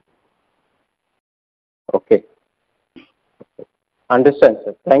act. Okay. Understand,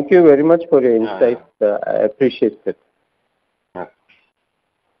 sir. Thank you very much for your insights. I appreciate it. Yeah.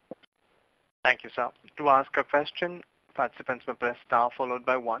 Thank you, sir. To ask a question, participants may press star followed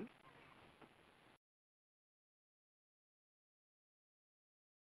by 1.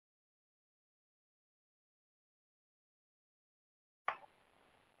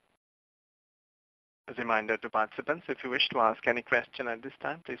 As a reminder to participants, if you wish to ask any question at this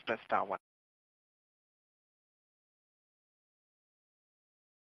time, please press star 1.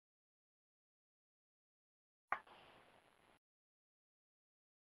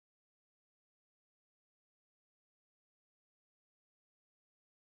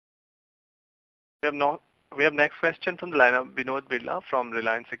 We have next question from the line of Vinod Birla from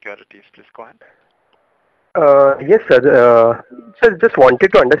Reliance Securities. Please go ahead. Yes, sir. Sir, just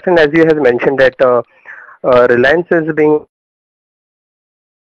wanted to understand, as you have mentioned that Reliance is being.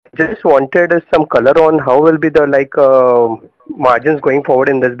 Just wanted some color on how will be the margins going forward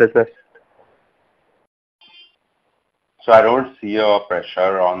in this business. So I don't see a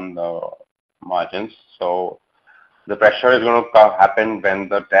pressure on the margins. So the pressure is going to happen when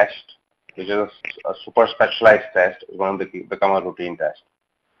the test, which is a super specialized test, is going to become a routine test.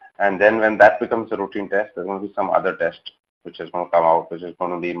 And then when that becomes a routine test, there's going to be some other test which is going to come out, which is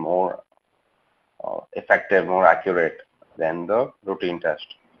going to be more effective, more accurate than the routine test.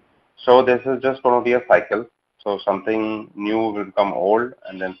 So this is just going to be a cycle. So something new will become old,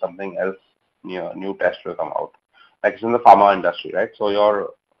 and then something else, new test will come out. Like it's in the pharma industry, right? So your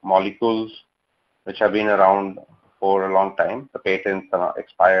molecules which have been around for a long time, the patents are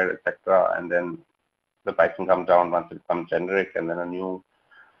expired, etc., and then the pricing comes down once it becomes generic, and then a new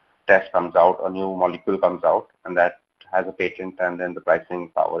test comes out, a new molecule comes out, and that has a patent, and then the pricing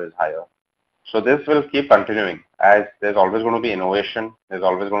power is higher. So this will keep continuing as there's always going to be innovation, there's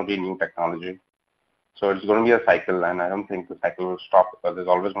always going to be new technology. So it's going to be a cycle, and I don't think the cycle will stop because there's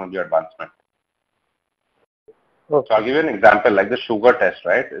always going to be advancement. Okay. So I'll give you an example, like the sugar test,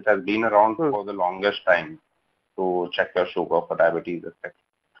 right? It has been around for the longest time to check your sugar for diabetes, etc.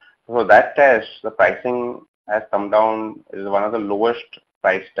 So that test, the pricing has come down, is one of the lowest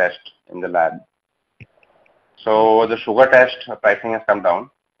price tests in the lab. So the sugar test pricing has come down,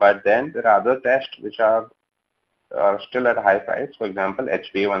 but then there are other tests which are still at a high price. For example,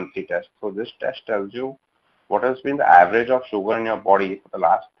 HbA1c test. So this test tells you what has been the average of sugar in your body for the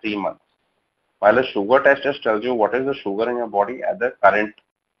last 3 months. While a sugar test just tells you what is the sugar in your body at the current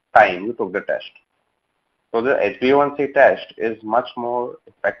time you took the test. So the HbA1c test is much more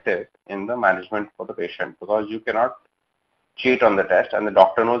effective in the management for the patient because you cannot cheat on the test, and the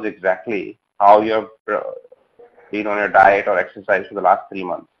doctor knows exactly how you have been on your diet or exercise for the last 3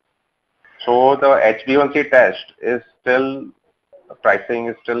 months. So the HbA1c test is still, pricing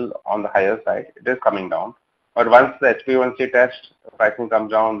is still on the higher side. It is coming down. But once the HbA1c test pricing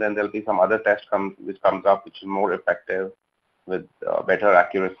comes down, then there'll be some other test which comes up, which is more effective with better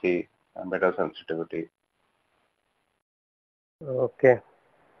accuracy and better sensitivity. Okay.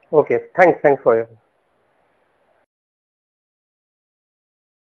 Okay. Thanks for your.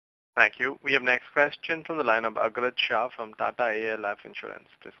 Thank you. We have next question from the line of Agraj Shah from Tata AIA Life Insurance.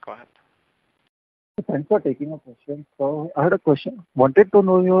 Please go ahead. Thanks for taking a question. So I had a question. Wanted to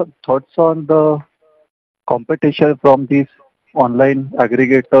know your thoughts on the competition from these online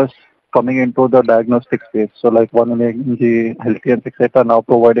aggregators coming into the diagnostic space. So like one in the healthcare etc. now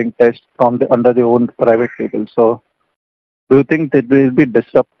providing tests from under their own private label. So do you think that will be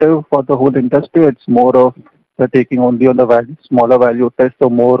disruptive for the whole industry? It's more of the taking only on the smaller value tests, so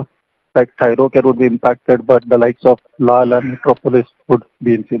more like Thyrocare would be impacted, but the likes of Lal and Metropolis would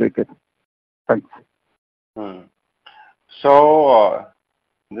be insulated. Thanks. So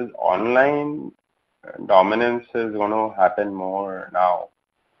this online dominance is going to happen more now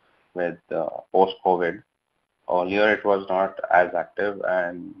with post-COVID. Earlier it was not as active,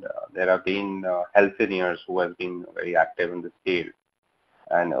 and there have been health engineers who have been very active in this field.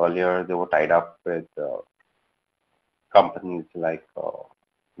 And earlier they were tied up with companies like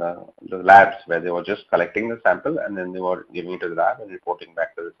the labs, where they were just collecting the sample and then they were giving it to the lab and reporting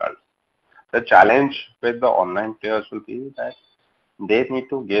back the results. The challenge with the online players will be that they need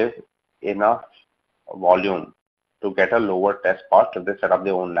to give enough volume to get a lower test cost if they set up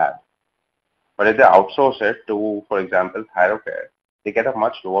their own lab. But if they outsource it to, for example, Thyrocare, they get a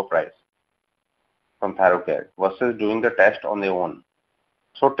much lower price from Thyrocare versus doing the test on their own.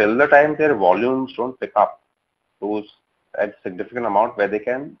 So till the time their volumes don't pick up to a significant amount where they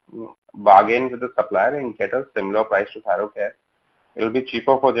can bargain with the supplier and get a similar price to Thyrocare, it will be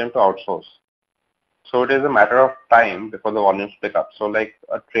cheaper for them to outsource. So it is a matter of time before the volumes pick up. So like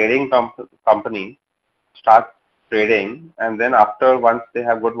a trading company starts trading, and then after, once they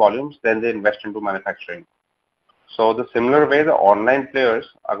have good volumes, then they invest into manufacturing. So the similar way, the online players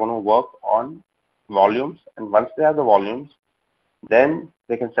are going to work on volumes, and once they have the volumes, then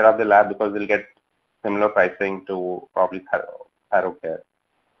they can set up the lab because they'll get similar pricing to probably Thyrocare.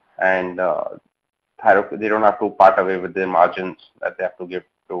 And Thyrocare, they don't have to part away with their margins that they have to give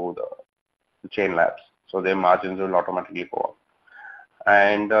to the chain labs. So their margins will automatically go up.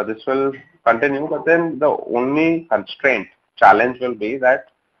 And this will continue, but then the only challenge will be that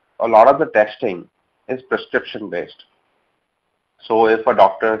a lot of the testing is prescription based. So if a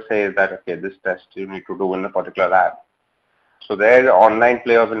doctor says that, okay, this test you need to do in a particular lab, so there the online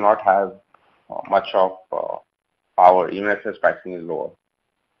player will not have much of power, even if his pricing is lower.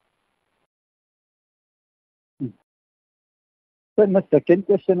 So my second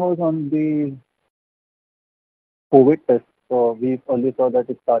question was on the COVID test. So we only saw that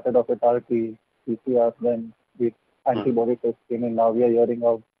it started off with RT, PCR, then with antibody test came in. Now we are hearing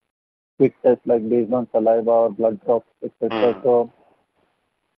of quick tests like based on saliva or blood drops, etc. So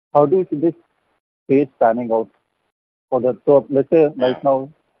how do you see this space panning out for that? So let's say right now,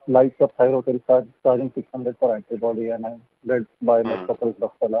 likes of Thyrocare start charging 600 for antibody, and I'm led by Metropolis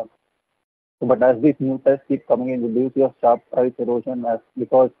Dr. Lal. So, but as these new tests keep coming in, do you see a sharp price erosion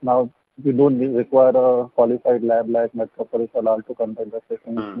because now you don't require a qualified lab like Metropolis or Lal to conduct the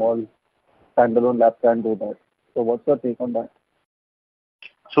testing. Small standalone lab can do that. So what's your take on that?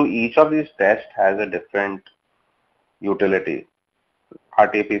 So each of these tests has a different utility.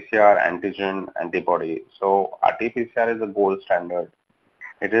 RT-PCR, antigen, antibody. So RT-PCR is the gold standard.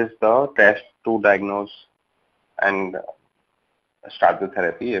 It is the test to diagnose and start the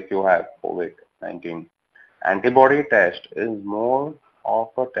therapy if you have COVID-19. Antibody test is more of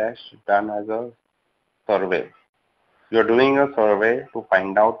a test done as a survey. You're doing a survey to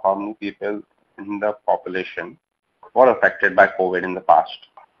find out how many people in the population were affected by COVID in the past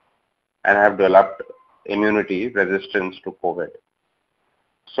and have developed immunity resistance to COVID.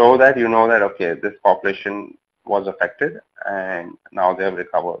 So that you know that, okay, this population was affected and now they have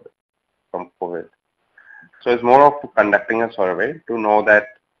recovered from COVID. So it's more of conducting a survey to know that,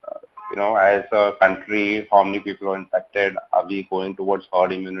 as a country, how many people are infected, are we going towards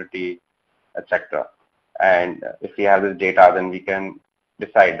herd immunity, etc. And if we have this data, then we can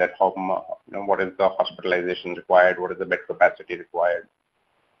decide that what is the hospitalization required, what is the bed capacity required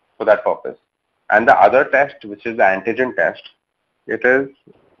for that purpose. And the other test, which is the antigen test, it is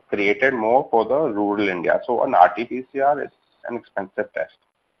created more for the rural India. So an RT-PCR is an expensive test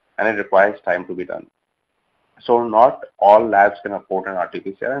and it requires time to be done. So not all labs can afford an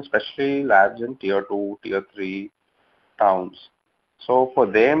RT-PCR, especially labs in tier 2, tier 3 towns. So for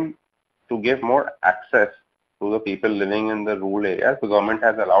them to give more access to the people living in the rural areas, the government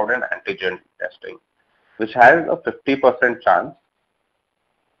has allowed an antigen testing, which has a 50% chance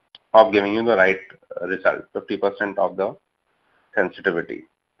of giving you the right result, 50% of the sensitivity.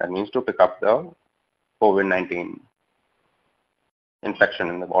 That means to pick up the COVID-19. infection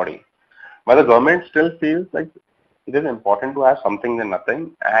in the body. But the government still feels like it is important to have something than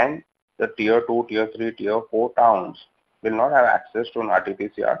nothing, and the tier 2, tier 3, tier 4 towns will not have access to an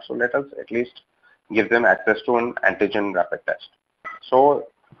RT-PCR. So let us at least give them access to an antigen rapid test. So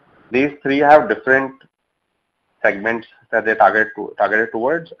these three have different segments that they targeted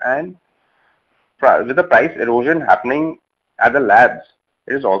towards, and with the price erosion happening at the labs,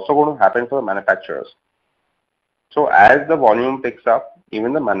 it is also going to happen for the manufacturers. So as the volume picks up,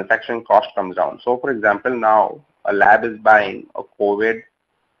 even the manufacturing cost comes down. So for example, now a lab is buying a COVID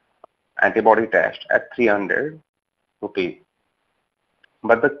antibody test at 300 rupees.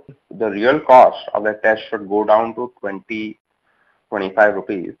 But the real cost of the test should go down to 20, 25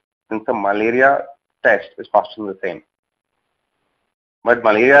 rupees, since the malaria test is costing the same. But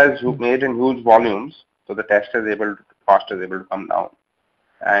malaria is made in huge volumes, so the cost is able to come down.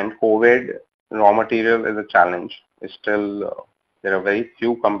 And COVID raw material is a challenge. It's still there are very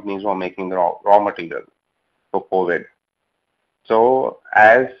few companies who are making the raw material for COVID. So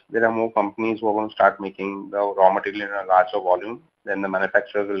as there are more companies who are going to start making the raw material in a larger volume, then the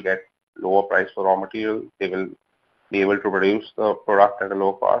manufacturers will get lower price for raw material. They will be able to produce the product at a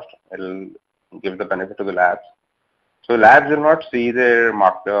low cost. It will give the benefit to the labs. So labs will not see their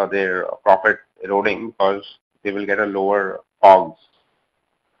profit eroding because they will get a lower COGS.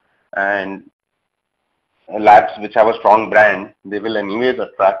 And labs which have a strong brand, they will anyways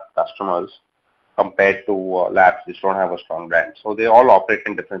attract customers compared to labs which don't have a strong brand. So they all operate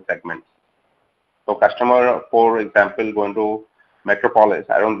in different segments. So customer, for example, going to Metropolis,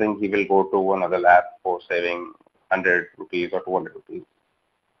 I don't think he will go to another lab for saving 100 rupees or 200 rupees.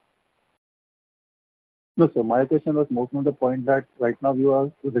 No, sir. My question was more from the point that right now you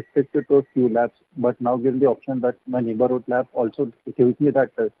are restricted to a few labs, but now given the option that my neighborhood lab also gives me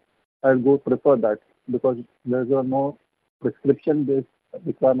that test, I'll go prefer that because there's no prescription-based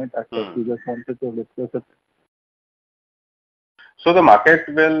requirement as such. We just wanted to discuss it. So the market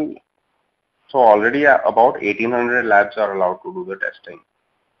will, so already about 1800 labs are allowed to do the testing.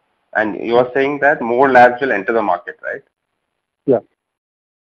 And you are saying that more labs will enter the market, right? Yeah.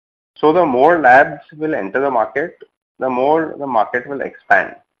 So the more labs will enter the market, the more the market will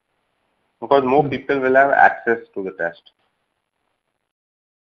expand because more people will have access to the test.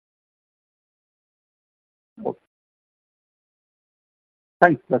 Okay.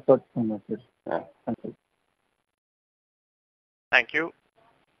 Thanks. That's what I'm going to say. Yeah. Thank you. Thank you.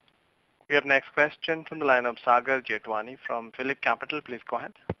 We have next question from the line of Sagar Jetwani from Phillip Capital. Please go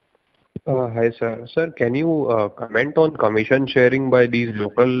ahead. Hi, sir. Sir, can you comment on commission sharing by these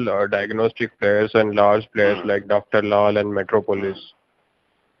local diagnostic players and large players like Dr. Lal and Metropolis?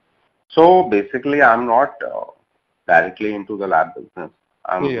 So basically, I'm not directly into the lab business.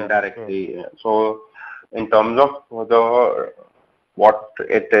 I'm indirectly. So in terms of what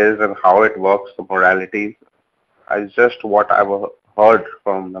it is and how it works, the moralities, it's just what I've heard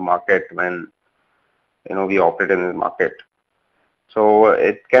from the market when we operate in the market. So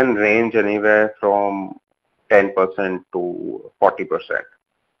it can range anywhere from 10% to 40%,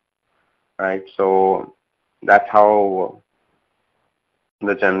 right? So that's how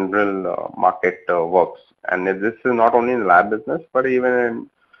the general market works. And this is not only in lab business, but even in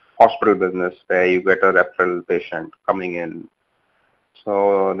hospital business where you get a referral patient coming in.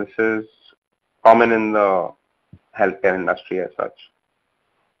 So this is common in the healthcare industry as such.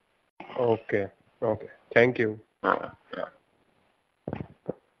 Okay. Thank you. Yeah.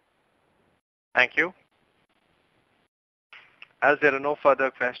 Thank you. As there are no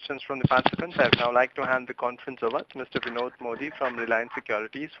further questions from the participants, I would now like to hand the conference over to Mr. Vinod Modi from Reliance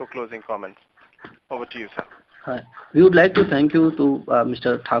Securities for closing comments. Over to you, sir. Hi. We would like to thank you to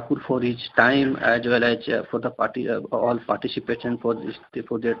Mr. Thakur for his time as well as for the all participation for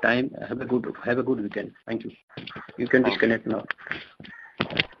their time. Have a good weekend. Thank you. You can disconnect now.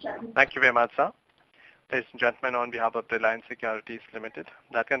 Thank you very much, sir. Ladies and gentlemen, on behalf of Reliance Securities Limited,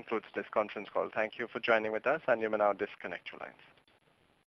 that concludes this conference call. Thank you for joining with us, and you may now disconnect your lines.